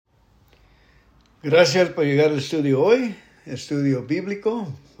Gracias por llegar al estudio hoy, estudio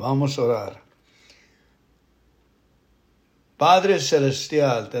bíblico. Vamos a orar. Padre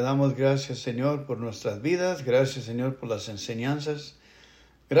Celestial, te damos gracias, Señor, por nuestras vidas. Gracias, Señor, por las enseñanzas.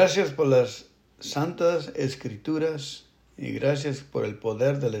 Gracias por las santas escrituras. Y gracias por el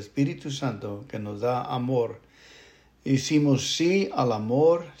poder del Espíritu Santo que nos da amor. Hicimos sí al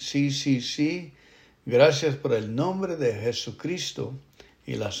amor, sí. Gracias por el nombre de Jesucristo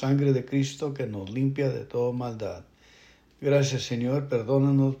y la sangre de Cristo que nos limpia de toda maldad. Gracias, Señor,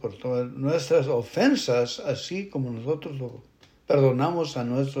 perdónanos por todas nuestras ofensas, así como nosotros perdonamos a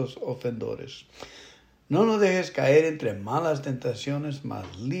nuestros ofendores. No nos dejes caer entre malas tentaciones, mas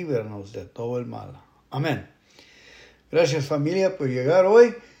líbranos de todo el mal. Amén. Gracias, familia, por llegar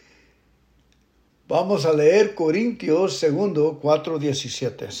hoy. Vamos a leer Corintios 2,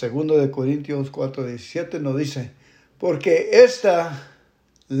 4:17. 2 de Corintios 4:17 nos dice, porque esta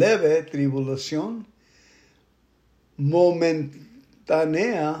leve tribulación momentánea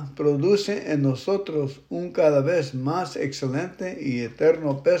produce en nosotros un cada vez más excelente y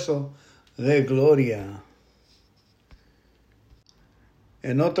eterno peso de gloria.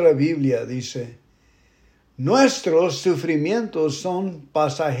 En otra Biblia dice, nuestros sufrimientos son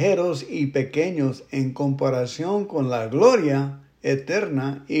pasajeros y pequeños en comparación con la gloria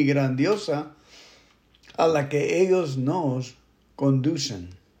eterna y grandiosa a la que ellos nos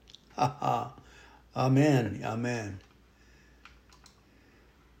conducen. Amén, amén.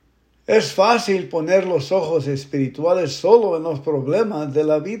 Es fácil poner los ojos espirituales solo en los problemas de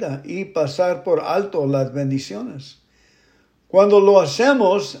la vida y pasar por alto las bendiciones. Cuando lo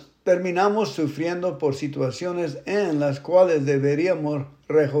hacemos, terminamos sufriendo por situaciones en las cuales deberíamos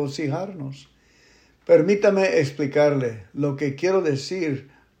regocijarnos. Permítame explicarle lo que quiero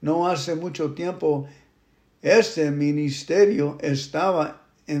decir. No hace mucho tiempo, este ministerio estaba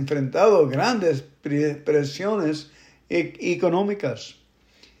enfrentado a grandes presiones económicas.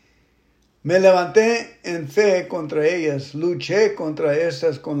 Me levanté en fe contra ellas, luché contra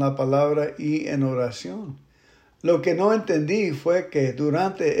estas con la palabra y en oración. Lo que no entendí fue que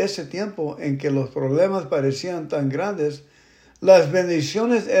durante ese tiempo en que los problemas parecían tan grandes, las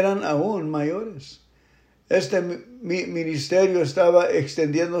bendiciones eran aún mayores. Este ministerio estaba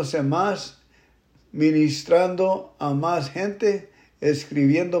extendiéndose más, ministrando a más gente,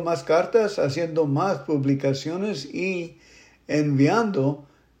 escribiendo más cartas, haciendo más publicaciones y enviando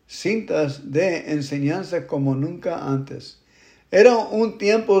cintas de enseñanza como nunca antes. Era un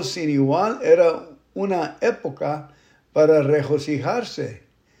tiempo sin igual, era una época para regocijarse,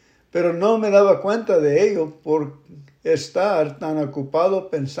 pero no me daba cuenta de ello por estar tan ocupado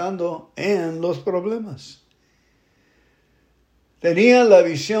pensando en los problemas. Tenía la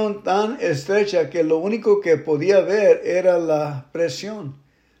visión tan estrecha que lo único que podía ver era la presión.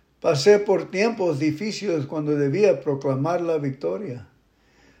 Pasé por tiempos difíciles cuando debía proclamar la victoria.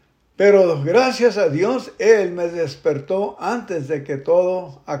 Pero gracias a Dios, Él me despertó antes de que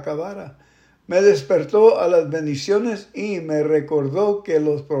todo acabara. Me despertó a las bendiciones y me recordó que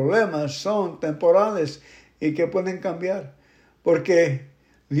los problemas son temporales y que pueden cambiar. Porque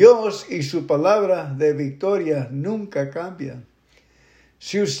Dios y su palabra de victoria nunca cambian.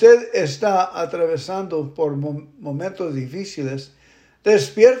 Si usted está atravesando por momentos difíciles,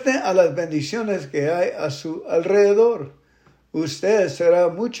 despierte a las bendiciones que hay a su alrededor. Usted será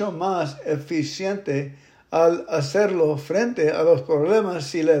mucho más eficiente al hacerlo frente a los problemas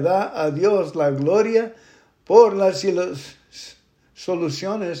si le da a Dios la gloria por las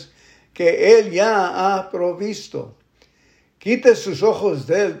soluciones que Él ya ha provisto. Quite sus ojos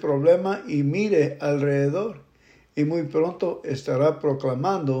del problema y mire alrededor. Y muy pronto estará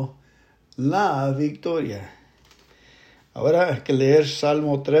proclamando la victoria. Ahora hay que leer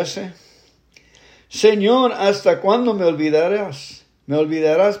Salmo 13. Señor, ¿hasta cuándo me olvidarás? ¿Me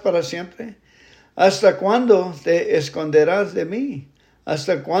olvidarás para siempre? ¿Hasta cuándo te esconderás de mí?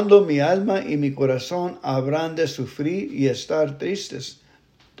 ¿Hasta cuándo mi alma y mi corazón habrán de sufrir y estar tristes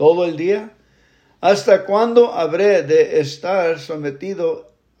todo el día? ¿Hasta cuándo habré de estar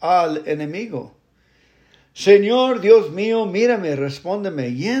sometido al enemigo? Señor Dios mío, mírame,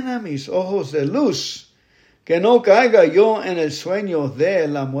 respóndeme, llena mis ojos de luz, que no caiga yo en el sueño de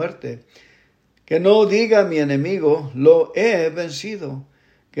la muerte, que no diga mi enemigo, lo he vencido,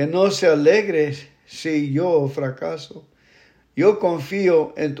 que no se alegre si yo fracaso. Yo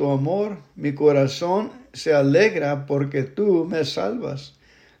confío en tu amor, mi corazón se alegra porque tú me salvas.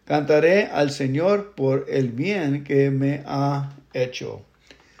 Cantaré al Señor por el bien que me ha hecho.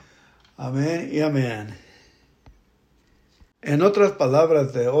 Amén y amén. En otras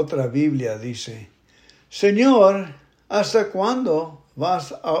palabras de otra Biblia dice, Señor, ¿hasta cuándo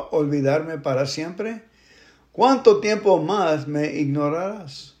 ¿Vas a olvidarme para siempre? ¿Cuánto tiempo más me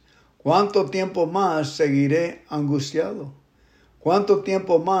ignorarás? ¿Cuánto tiempo más seguiré angustiado? ¿Cuánto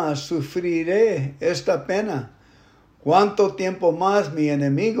tiempo más sufriré esta pena? ¿Cuánto tiempo más mi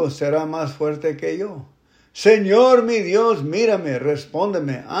enemigo será más fuerte que yo? Señor mi Dios, mírame,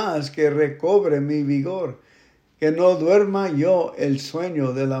 respóndeme, haz que recobre mi vigor, que no duerma yo el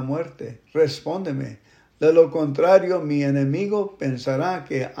sueño de la muerte. Respóndeme. De lo contrario, mi enemigo pensará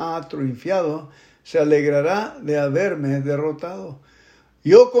que ha triunfado, se alegrará de haberme derrotado.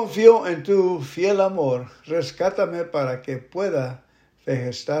 Yo confío en tu fiel amor, rescátame para que pueda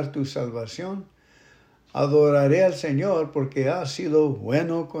gestar tu salvación. Adoraré al Señor porque ha sido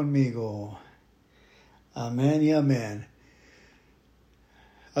bueno conmigo. Amén y amén.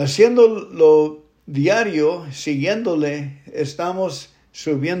 Haciéndolo diario, siguiéndole, estamos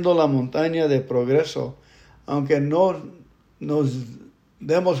subiendo la montaña de progreso, aunque no nos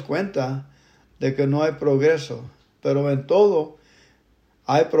demos cuenta de que no hay progreso, pero en todo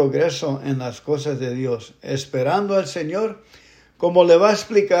hay progreso en las cosas de Dios. Esperando al Señor, como le va a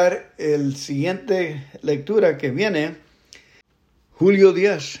explicar el siguiente lectura que viene, Julio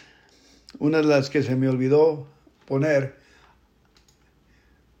 10, una de las que se me olvidó poner.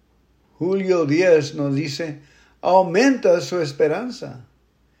 Julio 10 nos dice, aumenta su esperanza.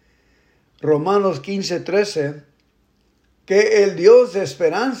 Romanos 15:13, que el Dios de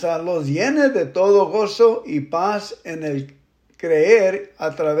esperanza los llene de todo gozo y paz en el creer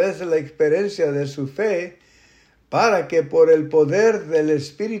a través de la experiencia de su fe, para que por el poder del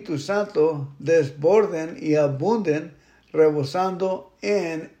Espíritu Santo desborden y abunden, rebosando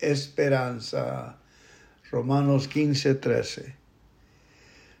en esperanza. Romanos 15:13.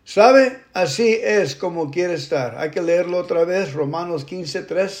 ¿Sabe? Así es como quiere estar. Hay que leerlo otra vez, Romanos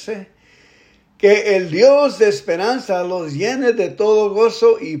 15:13. Que el Dios de esperanza los llene de todo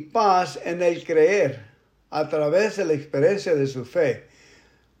gozo y paz en el creer, a través de la experiencia de su fe,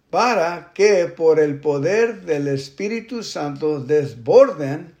 para que por el poder del Espíritu Santo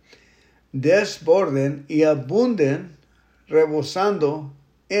desborden y abunden, rebosando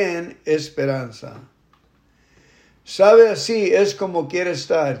en esperanza. ¿Sabe? Así es como quiere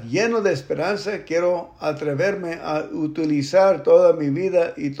estar, lleno de esperanza. Quiero atreverme a utilizar toda mi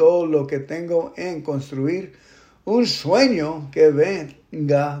vida y todo lo que tengo en construir un sueño que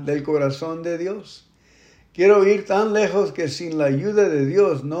venga del corazón de Dios. Quiero ir tan lejos que sin la ayuda de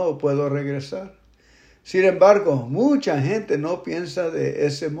Dios no puedo regresar. Sin embargo, mucha gente no piensa de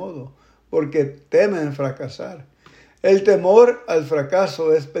ese modo porque temen fracasar. El temor al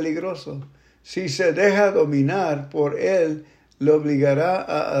fracaso es peligroso. Si se deja dominar por él, le obligará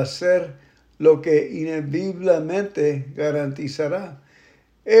a hacer lo que inevitablemente garantizará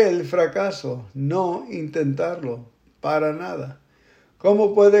el fracaso, no intentarlo para nada.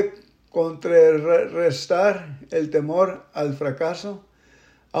 ¿Cómo puede contrarrestar el temor al fracaso?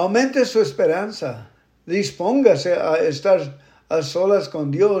 Aumente su esperanza. Dispóngase a estar a solas con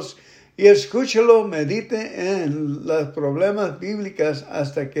Dios y escúchelo, medite en los problemas bíblicos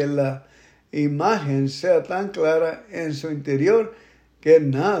hasta que la imagen sea tan clara en su interior que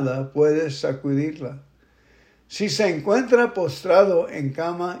nada puede sacudirla. Si se encuentra postrado en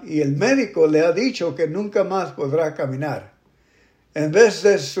cama y el médico le ha dicho que nunca más podrá caminar, en vez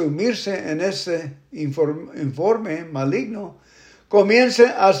de sumirse en ese informe maligno, comience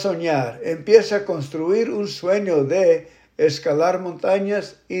a soñar, empiece a construir un sueño de escalar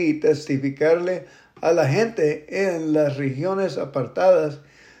montañas y testificarle a la gente en las regiones apartadas.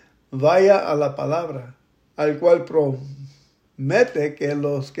 Vaya a la palabra, al cual promete que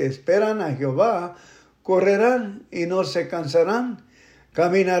los que esperan a Jehová correrán y no se cansarán,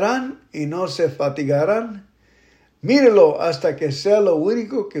 caminarán y no se fatigarán. Mírelo hasta que sea lo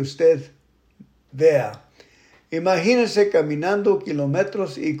único que usted vea. Imagínese caminando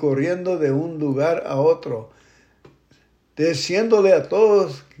kilómetros y corriendo de un lugar a otro, diciéndole a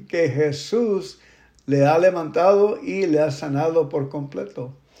todos que Jesús le ha levantado y le ha sanado por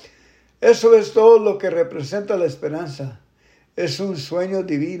completo. Eso es todo lo que representa la esperanza. Es un sueño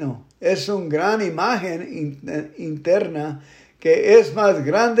divino. Es una gran imagen interna que es más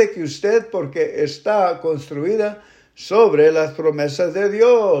grande que usted porque está construida sobre las promesas de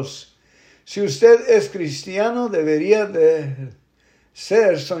Dios. Si usted es cristiano, debería de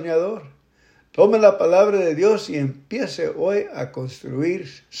ser soñador. Tome la palabra de Dios y empiece hoy a construir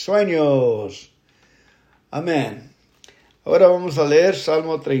sueños. Amén. Ahora vamos a leer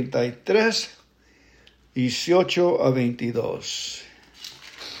Salmo 33, 18 a 22.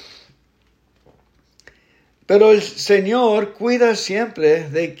 Pero el Señor cuida siempre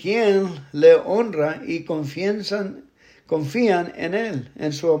de quien le honra y confían confían en Él,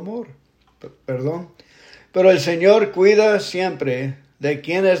 en su amor. Pero el Señor cuida siempre de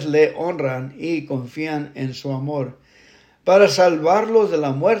quienes le honran y confían en su amor, para salvarlos de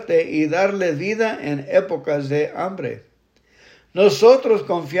la muerte y darle vida en épocas de hambre. Nosotros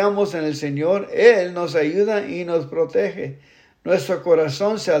confiamos en el Señor, Él nos ayuda y nos protege. Nuestro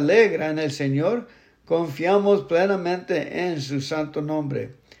corazón se alegra en el Señor, confiamos plenamente en su santo nombre.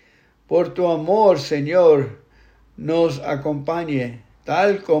 Por tu amor, Señor, nos acompañe,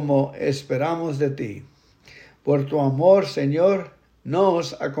 tal como esperamos de ti. Por tu amor, Señor,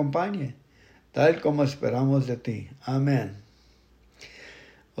 nos acompañe, tal como esperamos de ti. Amén.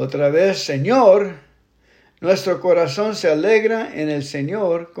 Otra vez, Señor, nuestro corazón se alegra en el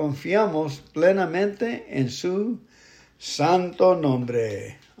Señor, confiamos plenamente en su santo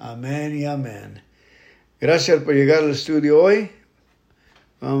nombre. Amén y amén. Gracias por llegar al estudio hoy.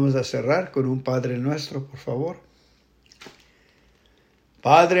 Vamos a cerrar con un Padre Nuestro, por favor.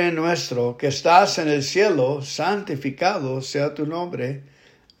 Padre nuestro que estás en el cielo, santificado sea tu nombre.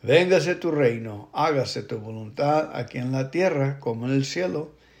 Véngase tu reino, hágase tu voluntad aquí en la tierra como en el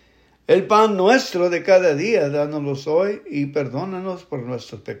cielo. El pan nuestro de cada día, dánoslo hoy y perdónanos por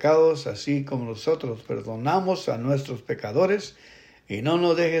nuestros pecados, así como nosotros perdonamos a nuestros pecadores. Y no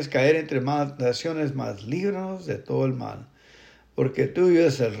nos dejes caer entre naciones, mas líbranos de todo el mal. Porque tuyo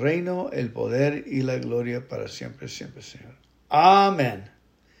es el reino, el poder y la gloria para siempre, siempre, Señor. Amén.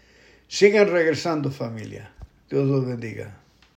 Sigan regresando, familia. Dios los bendiga.